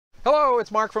Hello, it's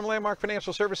Mark from Landmark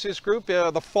Financial Services Group.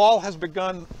 The fall has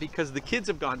begun because the kids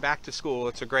have gone back to school.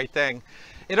 It's a great thing.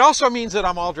 It also means that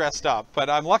I'm all dressed up, but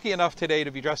I'm lucky enough today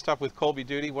to be dressed up with Colby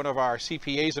Duty, one of our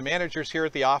CPAs and managers here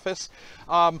at the office.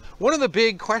 One of the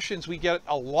big questions we get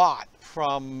a lot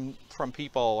from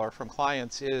people or from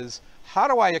clients is, how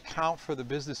do I account for the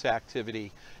business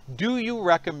activity? Do you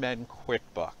recommend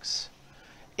QuickBooks?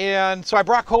 And so I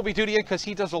brought Colby Duty in because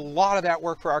he does a lot of that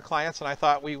work for our clients, and I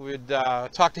thought we would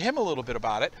talk to him a little bit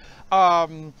about it.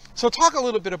 So talk a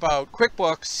little bit about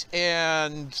QuickBooks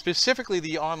and specifically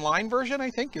the online version, I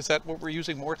think. Is that what we're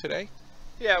using more today?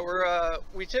 Yeah,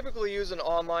 we typically use an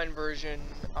online version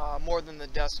more than the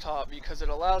desktop because it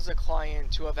allows the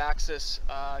client to have access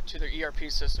to their ERP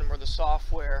system or the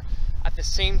software at the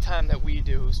same time that we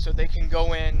do. So they can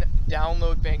go in,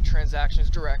 download bank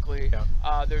transactions directly. Yeah.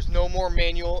 There's no more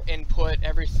manual input.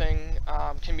 Everything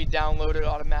can be downloaded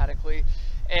automatically.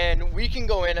 And we can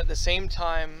go in at the same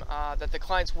time that the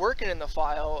client's working in the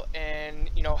file and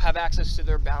have access to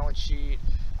their balance sheet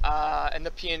and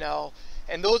the P&L.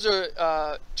 And those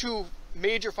are two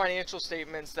major financial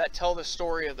statements that tell the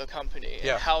story of the company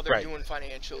and how they're doing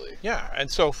financially. Yeah,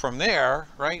 and so from there,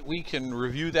 right, we can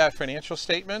review that financial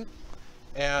statement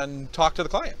and talk to the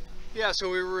client. Yeah,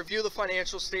 so we review the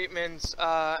financial statements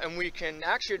and we can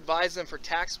actually advise them for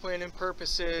tax planning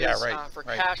purposes, for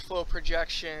cash flow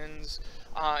projections,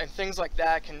 and things like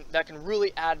that can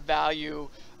really add value,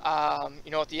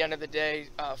 at the end of the day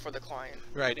for the client.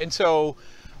 Right, and so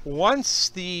once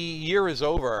the year is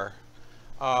over,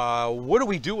 what do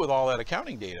we do with all that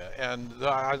accounting data? And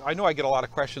I know I get a lot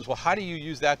of questions. Well, how do you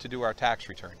use that to do our tax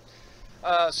return?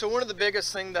 So one of the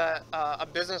biggest things that a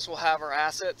business will have are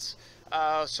assets.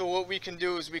 So what we can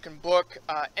do is we can book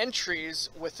entries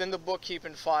within the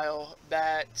bookkeeping file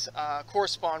that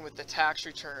correspond with the tax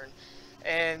return.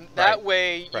 And that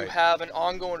way you have an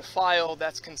ongoing file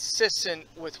that's consistent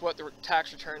with what the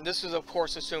tax return. This is of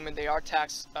course assuming they are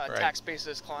tax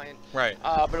basis client. Right.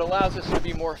 But it allows us to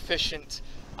be more efficient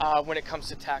when it comes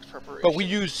to tax preparation. But we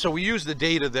use the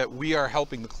data that we are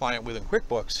helping the client with in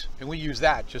QuickBooks, and we use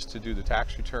that just to do the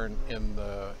tax return in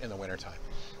the wintertime.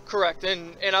 Correct,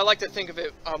 and I like to think of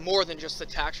it more than just the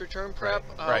tax return prep.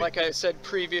 Like I said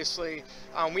previously,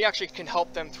 we actually can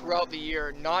help them throughout the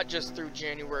year, not just through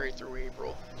January through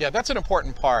April. Yeah, that's an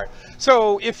important part.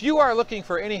 So if you are looking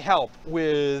for any help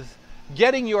with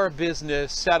getting your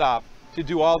business set up to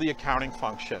do all the accounting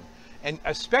function, and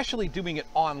especially doing it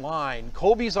online,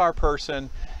 Colby's our person.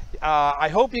 I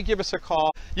hope you give us a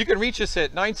call. You can reach us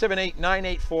at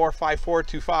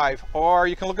 978-984-5425, or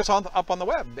you can look us up on the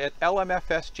web at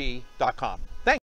lmfsg.com.